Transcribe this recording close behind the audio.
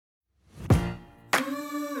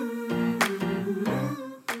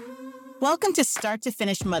Welcome to Start to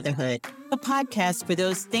Finish Motherhood, a podcast for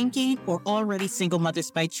those thinking or already single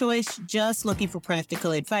mothers by choice, just looking for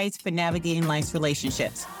practical advice for navigating life's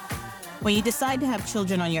relationships. When you decide to have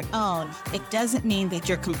children on your own, it doesn't mean that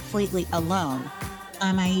you're completely alone.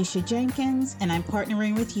 I'm Aisha Jenkins, and I'm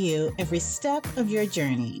partnering with you every step of your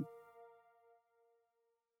journey.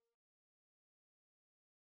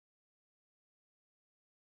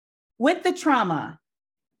 With the trauma,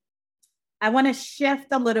 I want to shift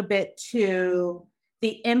a little bit to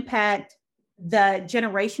the impact, the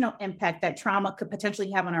generational impact that trauma could potentially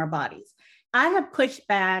have on our bodies. I have pushed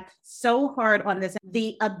back so hard on this,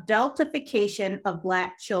 the adultification of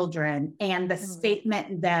Black children and the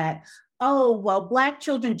statement that, oh, well, Black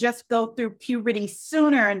children just go through puberty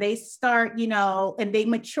sooner and they start, and they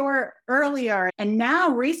mature earlier. And now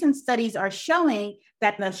recent studies are showing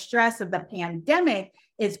that the stress of the pandemic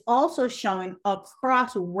is also showing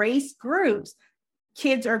across race groups,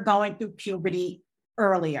 kids are going through puberty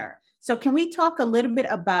earlier. So can we talk a little bit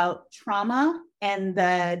about trauma and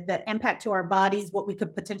the impact to our bodies, what we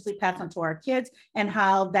could potentially pass on to our kids, and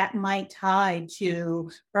how that might tie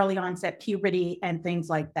to early onset puberty and things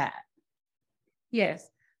like that? Yes.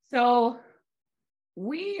 So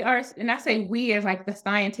we are, and I say we as like the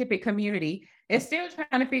scientific community, is still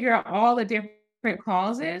trying to figure out all the different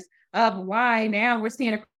causes of why now we're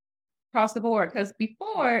seeing across the board. Because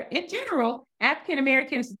before, in general, African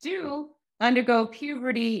Americans do undergo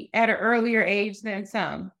puberty at an earlier age than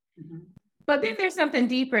some. Mm-hmm. But then there's something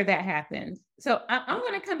deeper that happens. So I'm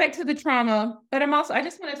going to come back to the trauma, but I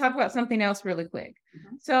just want to talk about something else really quick.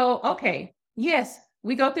 Mm-hmm. So, okay, yes,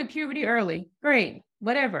 we go through puberty early. Great,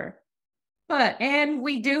 whatever. And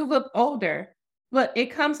we do look older, but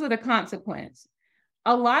it comes with a consequence.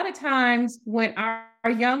 A lot of times when our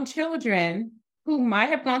young children who might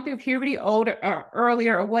have gone through puberty older or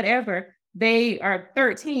earlier or whatever, they are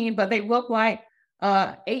 13, but they look like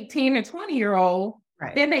 18 or 20-year-old,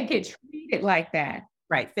 right, then they get treated like that.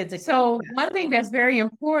 Right. Physically. So one thing that's very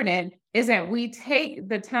important is that we take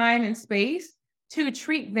the time and space to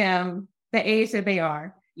treat them the age that they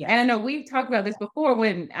are. Yes. And I know we've talked about this before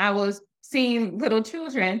when I was seeing little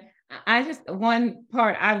children. One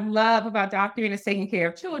part I love about doctoring is taking care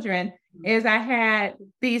of children is I had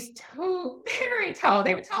these two very tall,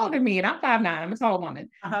 they were taller than me, and I'm 5'9", I'm a tall woman.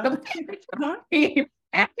 African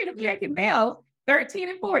American males, 13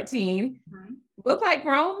 and 14, look like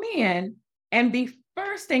grown men. And the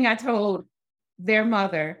first thing I told their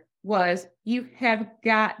mother was, you have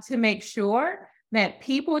got to make sure that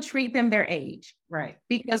people treat them their age. Right.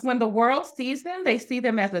 Because when the world sees them, they see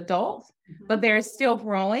them as adults, but they're still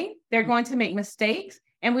growing. They're going to make mistakes.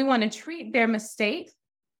 And we want to treat their mistakes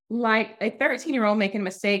like a 13-year-old making a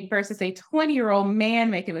mistake versus a 20-year-old man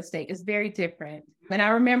making a mistake is very different. And I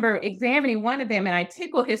remember examining one of them and I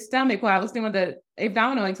tickled his stomach while I was doing the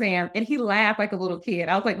abdominal exam and he laughed like a little kid.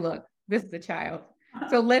 I was like, look, this is a child.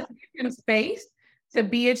 So let's give him space to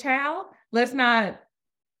be a child. Let's not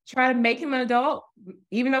try to make him an adult,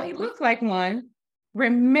 even though he looks like one.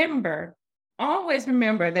 Always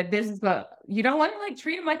remember that this is you don't want to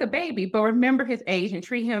treat him like a baby, but remember his age and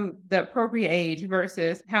treat him the appropriate age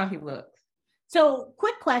versus how he looks. So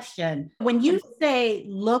quick question. When you say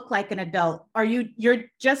look like an adult, you're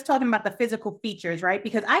just talking about the physical features, right?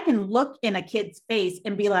 Because I can look in a kid's face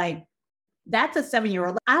and be like, that's a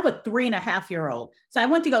 7-year-old. I have a 3.5-year-old. So I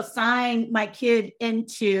went to go sign my kid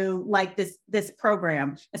into like this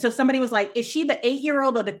program. And so somebody was like, is she the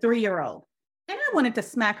 8-year-old or the 3-year-old? And I wanted to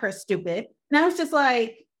smack her stupid. And I was just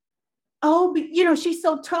like, oh, she's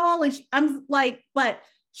so tall. And I'm like, but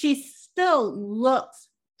she still looks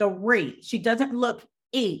 3. She doesn't look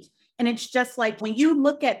 8. And it's just like when you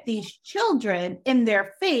look at these children in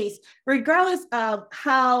their face, regardless of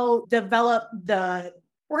how developed the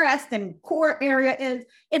breast and core area is,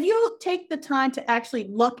 if you take the time to actually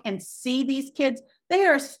look and see these kids, they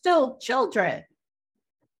are still children.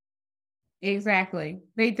 Exactly.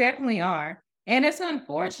 They definitely are. And it's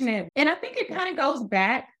unfortunate. And I think it kind of goes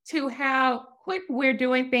back to how quick we're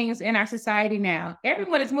doing things in our society now.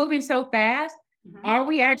 Everyone is moving so fast. Mm-hmm. Are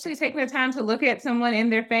we actually taking the time to look at someone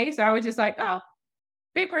in their face? Or are we just like, oh,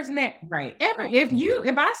 big person there? Right.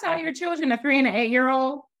 If I saw your children, a 3 and an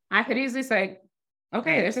 8-year-old, I could easily say,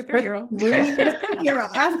 okay, there's a 3-year-old.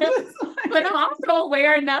 But I'm also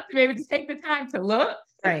aware enough to be able to take the time to look.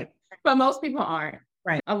 Right. But most people aren't.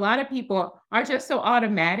 Right. A lot of people are just so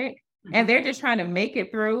automatic and they're just trying to make it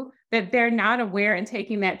through that they're not aware and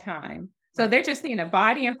taking that time. So they're just seeing a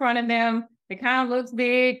body in front of them. It kind of looks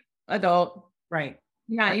big, adult. Right.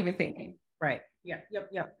 Not even thinking. Right. Yeah.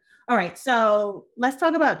 Yep. All right. So let's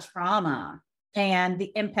talk about trauma. and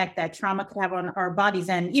the impact that trauma could have on our bodies.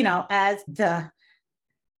 And, as the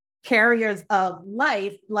carriers of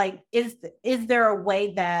life, like, is there a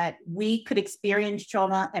way that we could experience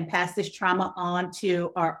trauma and pass this trauma on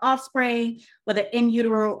to our offspring, whether in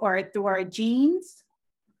utero or through our genes?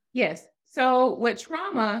 Yes. So with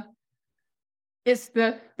trauma, it's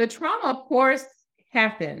the trauma, of course,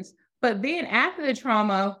 happens. But then after the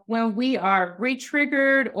trauma, when we are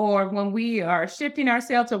re-triggered or when we are shifting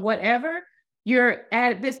ourselves or whatever, you're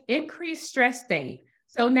at this increased stress state.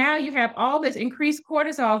 So now you have all this increased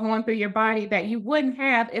cortisol going through your body that you wouldn't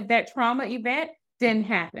have if that trauma event didn't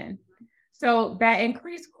happen. So that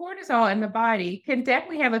increased cortisol in the body can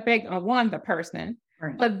definitely have effect on the person,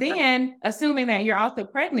 right. But then assuming that you're also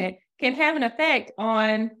pregnant can have an effect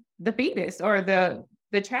on the fetus or the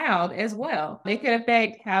child as well. It could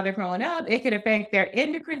affect how they're growing up. It could affect their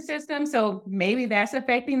endocrine system. So maybe that's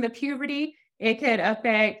affecting the puberty. It could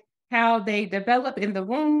affect how they develop in the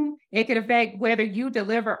womb. It could affect whether you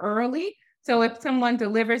deliver early. So if someone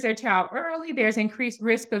delivers their child early, there's increased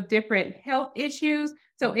risk of different health issues.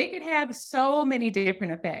 So it could have so many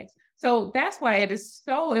different effects. So that's why it is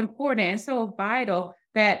so important and so vital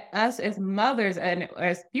that us as mothers and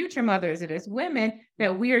as future mothers and as women,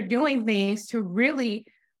 that we are doing things to really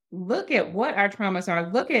look at what our traumas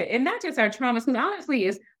are, and not just our traumas, and honestly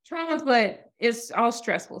it's traumas, but it's all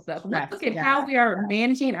stressful stuff. Look at how we are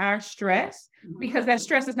managing our stress, because that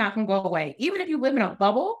stress is not going to go away. Even if you live in a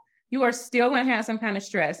bubble, you are still going to have some kind of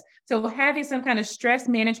stress. So having some kind of stress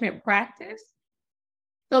management practice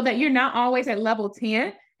so that you're not always at level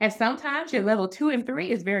 10, and sometimes you're level 2 and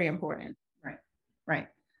 3 is very important. Right.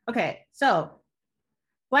 Okay. So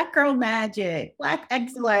Black girl magic, Black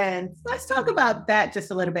excellence. Let's talk about that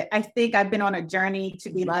just a little bit. I think I've been on a journey to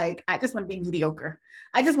be like, I just want to be mediocre.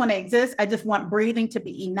 I just want to exist. I just want breathing to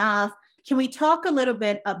be enough. Can we talk a little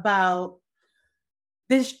bit about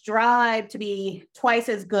this drive to be twice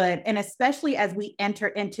as good? And especially as we enter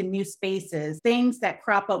into new spaces, things that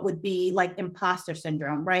crop up would be like imposter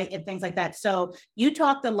syndrome, right? And things like that. So you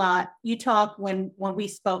talked a lot. You talked when we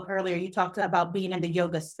spoke earlier, you talked about being in the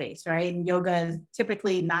yoga space, right? And yoga is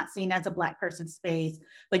typically not seen as a Black person space,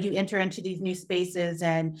 but you enter into these new spaces,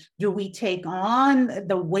 and do we take on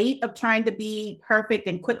the weight of trying to be perfect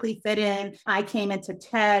and quickly fit in? I came into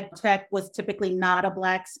tech. Tech was typically not a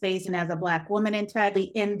Black space. And as a Black woman in tech,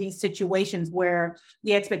 in these situations where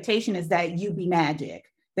the expectation is that you be magic.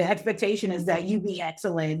 The expectation is that you be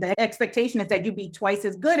excellent. The expectation is that you be twice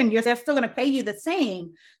as good, and they're still going to pay you the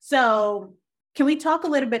same. So can we talk a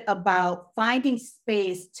little bit about finding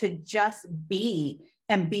space to just be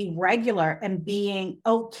and be regular and being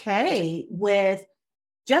okay with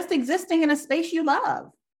just existing in a space you love?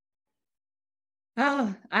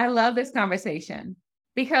 Oh, I love this conversation.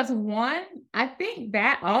 Because one, I think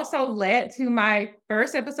that also led to my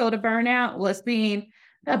first episode of burnout, was being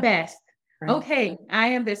the best. Right. Okay, I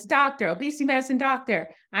am this doctor, obesity medicine doctor.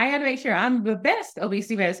 I got to make sure I'm the best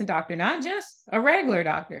obesity medicine doctor, not just a regular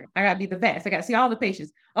doctor. I got to be the best. I got to see all the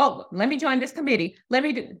patients. Oh, let me join this committee.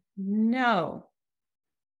 No,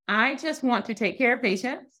 I just want to take care of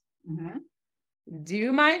patients,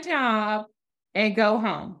 do my job, and go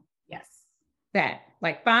home. Yes. That.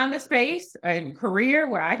 Like, find the space and career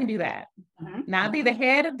where I can do that. Not be the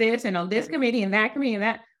head of this and on this committee and that committee and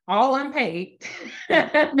that, all unpaid.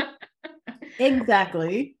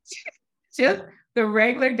 Exactly. Just the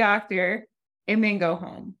regular doctor and then go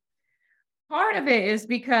home. Part of it is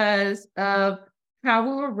because of how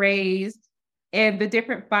we were raised and the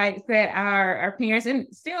different fights that our parents, and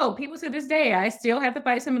still people to this day, I still have to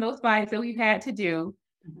fight some of those fights that we've had to do.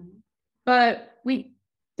 But we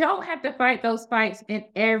don't have to fight those fights in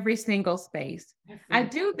every single space. I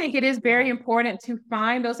do think it is very important to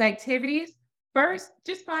find those activities. First,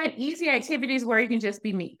 just find easy activities where you can just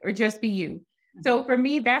be me or just be you. So for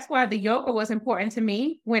me, that's why the yoga was important to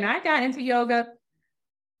me. When I got into yoga,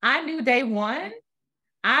 I knew day one,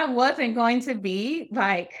 I wasn't going to be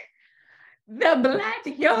like the Black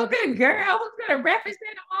yoga girl who's going to represent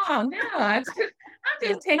them all. No, I'm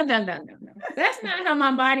just taking, no. That's not how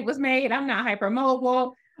my body was made. I'm not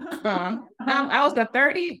hypermobile. I was a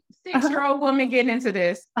 36-year-old woman getting into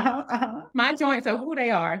this. My joints are who they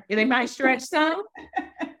are. They might stretch some,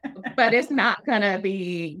 but it's not gonna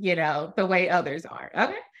be, the way others are.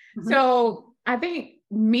 Okay. So I think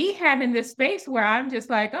me having this space where I'm just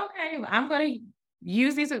like, okay, I'm gonna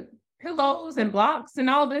use these pillows and blocks and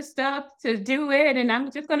all this stuff to do it, and I'm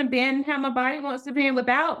just gonna bend how my body wants to bend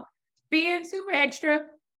without being super extra,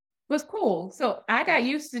 was cool. So I got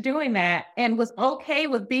used to doing that and was okay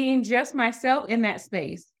with being just myself in that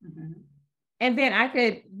space. And then I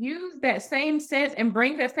could use that same sense and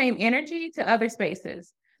bring that same energy to other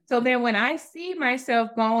spaces. So then when I see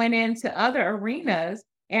myself going into other arenas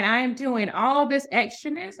and I'm doing all this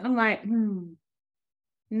extraness, I'm like,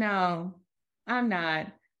 no, I'm not.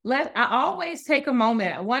 I always take a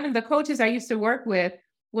moment. One of the coaches I used to work with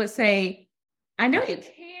would say, I know you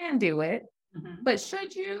can do it, but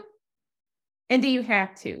should you? And do you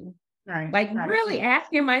have to? Right. Like Right. really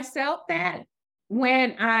asking myself that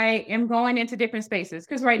when I am going into different spaces.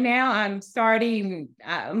 Because right now I'm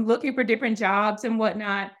looking for different jobs and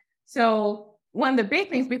whatnot. So one of the big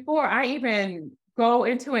things before I even go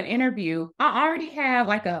into an interview, I already have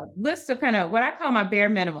like a list of kind of what I call my bare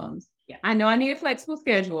minimums. Yeah. I know I need a flexible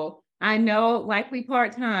schedule. I know likely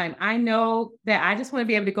part-time. I know that I just want to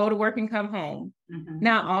be able to go to work and come home.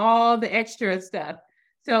 Not all the extra stuff.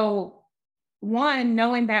 So one,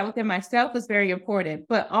 knowing that within myself was very important,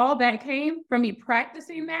 but all that came from me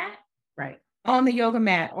practicing that right on the yoga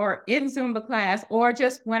mat or in Zumba class, or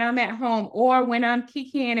just when I'm at home or when I'm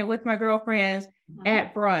kikiing it with my girlfriends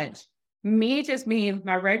at brunch. Me just being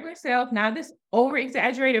my regular self, not this over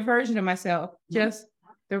exaggerated version of myself, just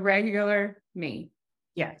the regular me.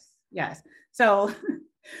 Yes. Yes. So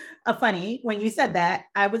funny when you said that,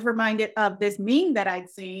 I was reminded of this meme that I'd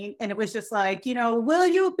seen, and it was just like, will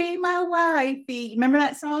you be my wifey? Remember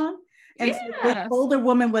that song? And so the older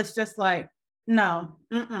woman was just like, no.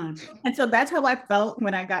 And so that's how I felt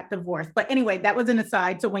when I got divorced. But anyway, that was an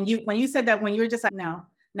aside. So when you said that, when you were just like, no,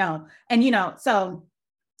 and so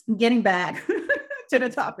getting back to the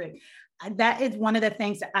topic, that is one of the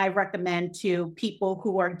things that I recommend to people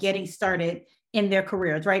who are getting started in their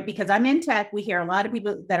careers, right? Because I'm in tech. We hear a lot of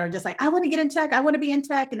people that are just like, I want to get in tech. I want to be in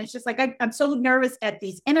tech. And it's just like, I'm so nervous at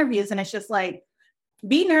these interviews. And it's just like,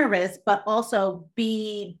 be nervous, but also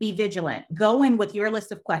be vigilant. Go in with your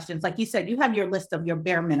list of questions. Like you said, you have your list of your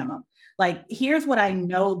bare minimum. Like, here's what I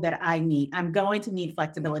know that I need. I'm going to need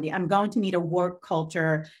flexibility. I'm going to need a work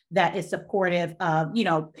culture that is supportive of,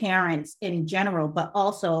 parents in general, but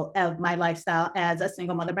also of my lifestyle as a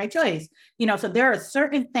single mother by choice. So there are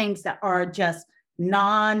certain things that are just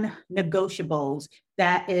non-negotiables.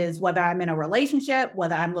 That is whether I'm in a relationship,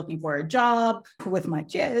 whether I'm looking for a job with my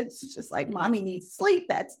kids, it's just like mommy needs sleep.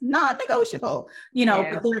 That's not negotiable,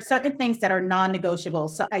 but there are certain things that are non-negotiable.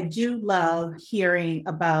 So I do love hearing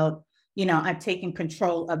about, I've taken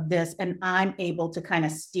control of this and I'm able to kind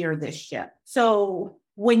of steer this ship. So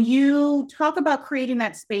when you talk about creating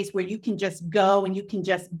that space where you can just go and you can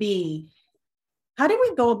just be, how do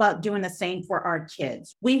we go about doing the same for our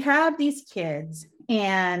kids? We have these kids,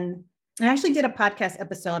 and I actually did a podcast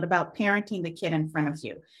episode about parenting the kid in front of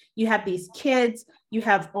you. You have these kids, you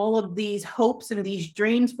have all of these hopes and these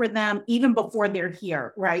dreams for them, even before they're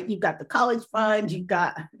here, right? You've got the college fund,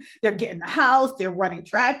 they're getting a house, they're running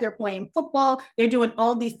track, they're playing football, they're doing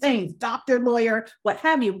all these things, doctor, lawyer, what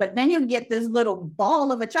have you. But then you get this little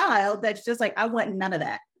ball of a child that's just like, I want none of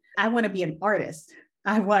that. I want to be an artist.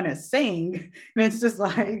 I want to sing. And it's just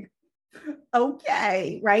like,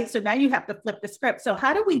 okay, right? So now you have to flip the script. So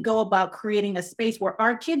how do we go about creating a space where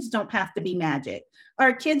our kids don't have to be magic?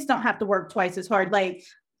 Our kids don't have to work twice as hard. Like,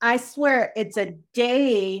 I swear it's a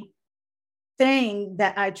day thing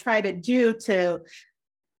that I try to do to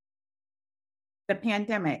the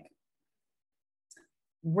pandemic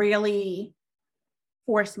really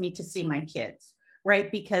forced me to see my kids,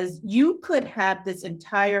 right? Because you could have this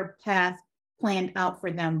entire path planned out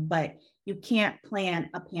for them, but you can't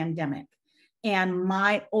plan a pandemic. And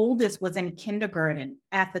my oldest was in kindergarten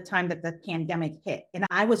at the time that the pandemic hit. And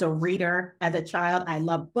I was a reader as a child. I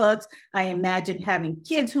loved books. I imagined having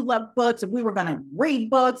kids who loved books, and we were going to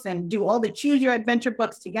read books and do all the choose your adventure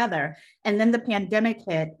books together. And then the pandemic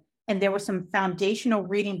hit, and there were some foundational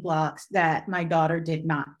reading blocks that my daughter did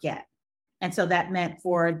not get. And so that meant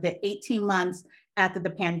for the 18 months after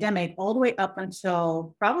the pandemic, all the way up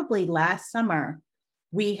until probably last summer,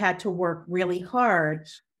 we had to work really hard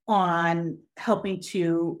on helping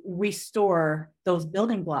to restore those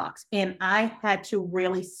building blocks. And I had to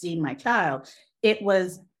really see my child.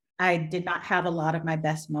 I did not have a lot of my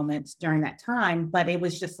best moments during that time, but it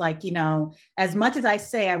was just like, as much as I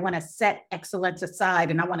say I want to set excellence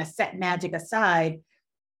aside and I want to set magic aside,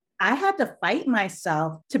 I had to fight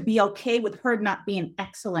myself to be okay with her not being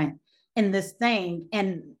excellent in this thing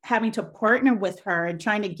and having to partner with her and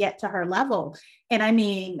trying to get to her level. And I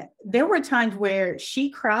mean, there were times where she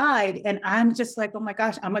cried and I'm just like, oh my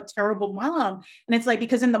gosh, I'm a terrible mom. And it's like,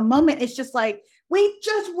 because in the moment, it's just like, we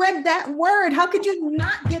just read that word. How could you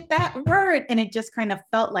not get that word? And it just kind of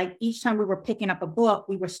felt like each time we were picking up a book,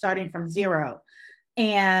 we were starting from zero.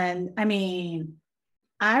 And I mean,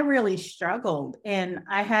 I really struggled, and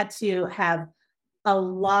I had to have a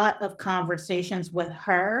lot of conversations with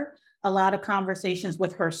her, a lot of conversations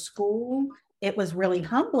with her school. It was really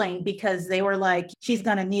humbling because they were like, she's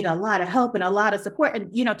going to need a lot of help and a lot of support.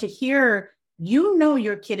 And, to hear,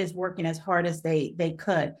 your kid is working as hard as they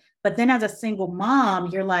could. But then as a single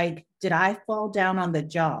mom, you're like, did I fall down on the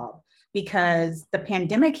job? Because the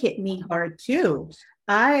pandemic hit me hard too.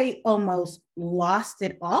 I almost lost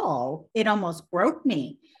it all. It almost broke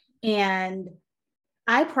me. And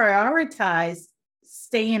I prioritized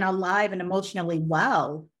staying alive and emotionally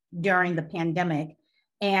well during the pandemic.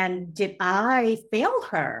 And did I fail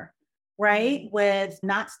her, right? With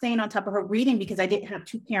not staying on top of her reading because I didn't have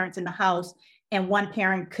two parents in the house and one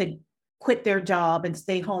parent could quit their job and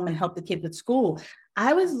stay home and help the kids with school.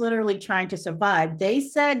 I was literally trying to survive. They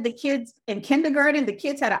said the kids in kindergarten, the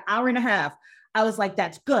kids had an hour and a half. I was like,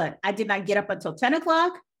 that's good. I did not get up until 10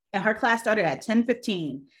 o'clock and her class started at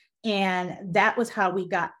 10:15. And that was how we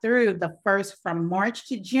got through the first from March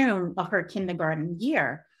to June of her kindergarten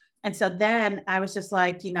year. And so then I was just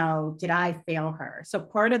like, did I fail her? So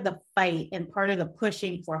part of the fight and part of the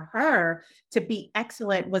pushing for her to be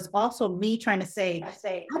excellent was also me trying to say,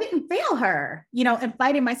 I didn't fail her, and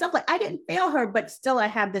fighting myself. Like, I didn't fail her, but still I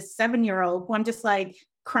have this 7-year-old who I'm just like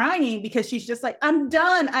crying because she's just like, I'm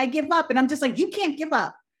done. I give up. And I'm just like, you can't give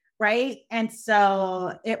up. Right. And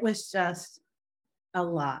so it was just a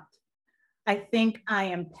lot. I think I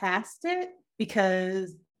am past it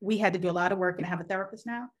because we had to do a lot of work and have a therapist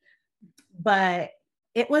now. But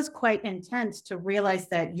it was quite intense to realize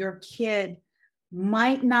that your kid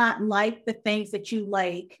might not like the things that you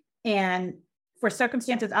like. And for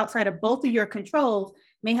circumstances outside of both of your controls,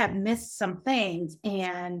 may have missed some things.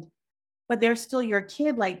 But they're still your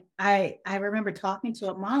kid. Like I remember talking to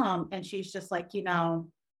a mom and she's just like,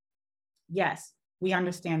 yes, we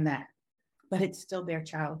understand that, but it's still their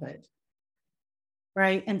childhood.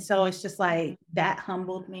 Right. And so it's just like that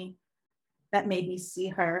humbled me. That made me see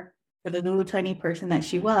her for the little tiny person that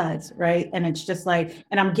she was. Right. And it's just like,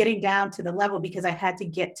 and I'm getting down to the level because I had to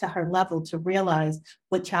get to her level to realize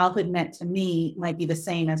what childhood meant to me might be the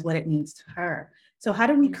same as what it means to her. So how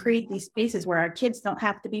do we create these spaces where our kids don't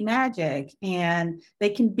have to be magic and they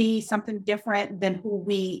can be something different than who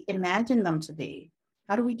we imagine them to be?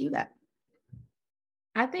 How do we do that?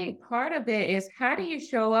 I think part of it is how do you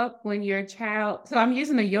show up when your child, so I'm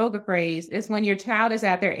using the yoga phrase, is when your child is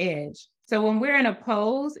at their edge. So when we're in a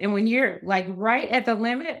pose and when you're like right at the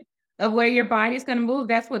limit of where your body's going to move,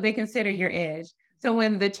 that's what they consider your edge. So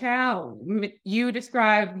when the child, you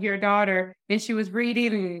described your daughter and she was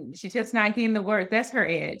reading and she just not getting the word, that's her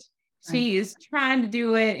edge. She is trying to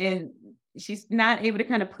do it and she's not able to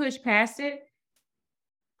kind of push past it.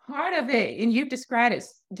 Part of it, and you've described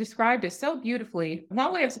it so beautifully.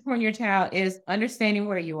 One way of supporting your child is understanding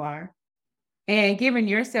where you are and giving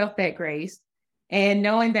yourself that grace and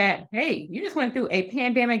knowing that, hey, you just went through a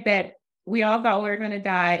pandemic that we all thought we were going to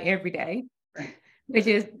die every day, which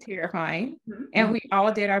is terrifying. Mm-hmm. And we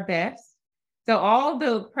all did our best. So all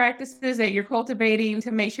the practices that you're cultivating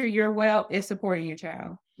to make sure you're well is supporting your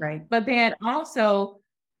child. Right. But then also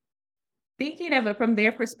thinking of it from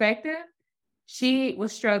their perspective, she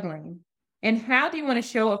was struggling. And how do you want to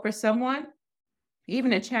show up for someone,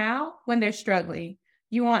 even a child, when they're struggling?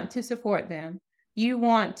 You want to support them. You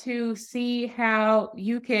want to see how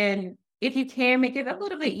you can, if you can make it a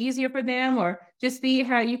little bit easier for them, or just see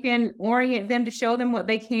how you can orient them to show them what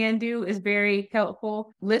they can do is very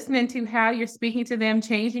helpful. Listening to how you're speaking to them,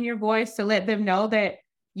 changing your voice to let them know that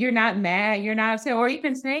you're not mad, you're not upset, or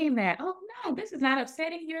even saying that, oh, no, this is not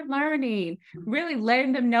upsetting, you're learning. Really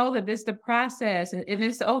letting them know that this is the process and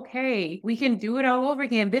it's okay. We can do it all over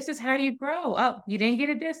again. This is how you grow. Oh, you didn't get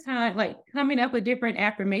it this time. Like coming up with different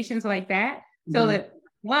affirmations like that. Mm-hmm. So that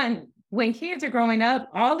one, when kids are growing up,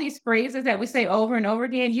 all these phrases that we say over and over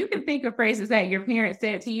again, you can think of phrases that your parents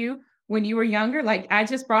said to you when you were younger. Like I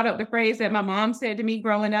just brought up the phrase that my mom said to me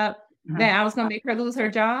growing up, that I was going to make her lose her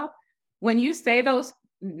job. When you say those,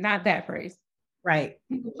 not that phrase. Right.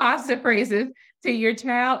 Positive phrases to your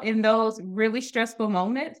child in those really stressful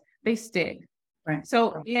moments, they stick. Right.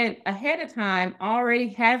 So in ahead of time, already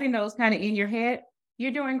having those kind of in your head,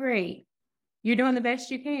 you're doing great. You're doing the best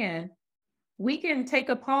you can. We can take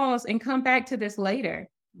a pause and come back to this later.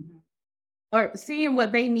 Mm-hmm. Or seeing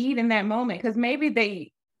what they need in that moment. Because maybe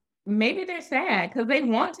they're sad because they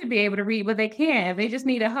want to be able to read, but they can't. They just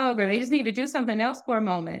need a hug or they just need to do something else for a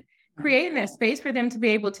moment. Creating that space for them to be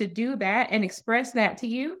able to do that and express that to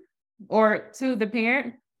you or to the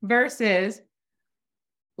parent versus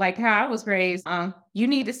like how I was raised, you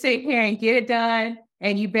need to sit here and get it done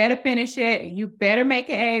and you better finish it. You better make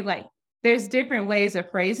an A. Like there's different ways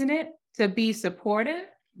of phrasing it to be supportive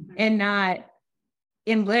and not,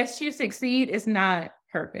 unless you succeed, it's not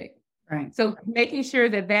perfect. Right. So making sure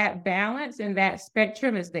that that balance and that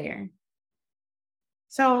spectrum is there.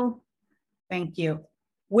 So thank you.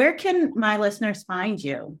 Where can my listeners find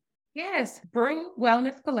you? Yes, Brew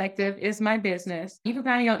Wellness Collective is my business. You can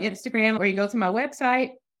find me on Instagram, or you go to my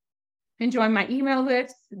website and join my email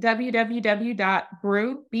list,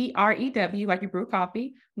 www.brew, B-R-E-W, like you brew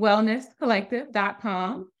coffee,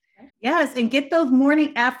 wellnesscollective.com. Yes, and get those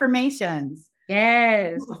morning affirmations.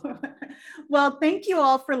 Yes. Well, thank you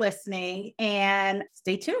all for listening, and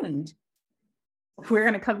stay tuned. We're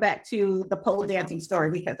going to come back to the pole dancing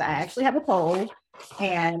story because I actually have a pole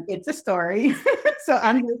and it's a story. So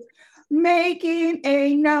I'm just making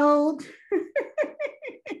a note.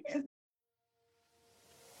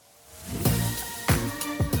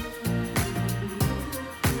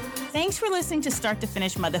 Thanks for listening to Start to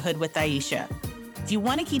Finish Motherhood with Aisha. If you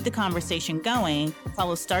want to keep the conversation going,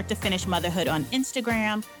 follow Start to Finish Motherhood on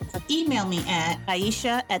Instagram, or email me at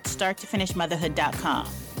aisha@starttofinishmotherhood.com.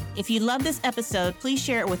 If you love this episode, please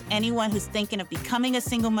share it with anyone who's thinking of becoming a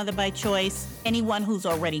single mother by choice, anyone who's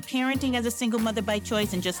already parenting as a single mother by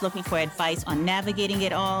choice and just looking for advice on navigating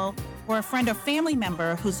it all, or a friend or family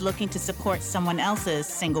member who's looking to support someone else's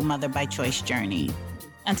single mother by choice journey.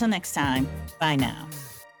 Until next time, bye now.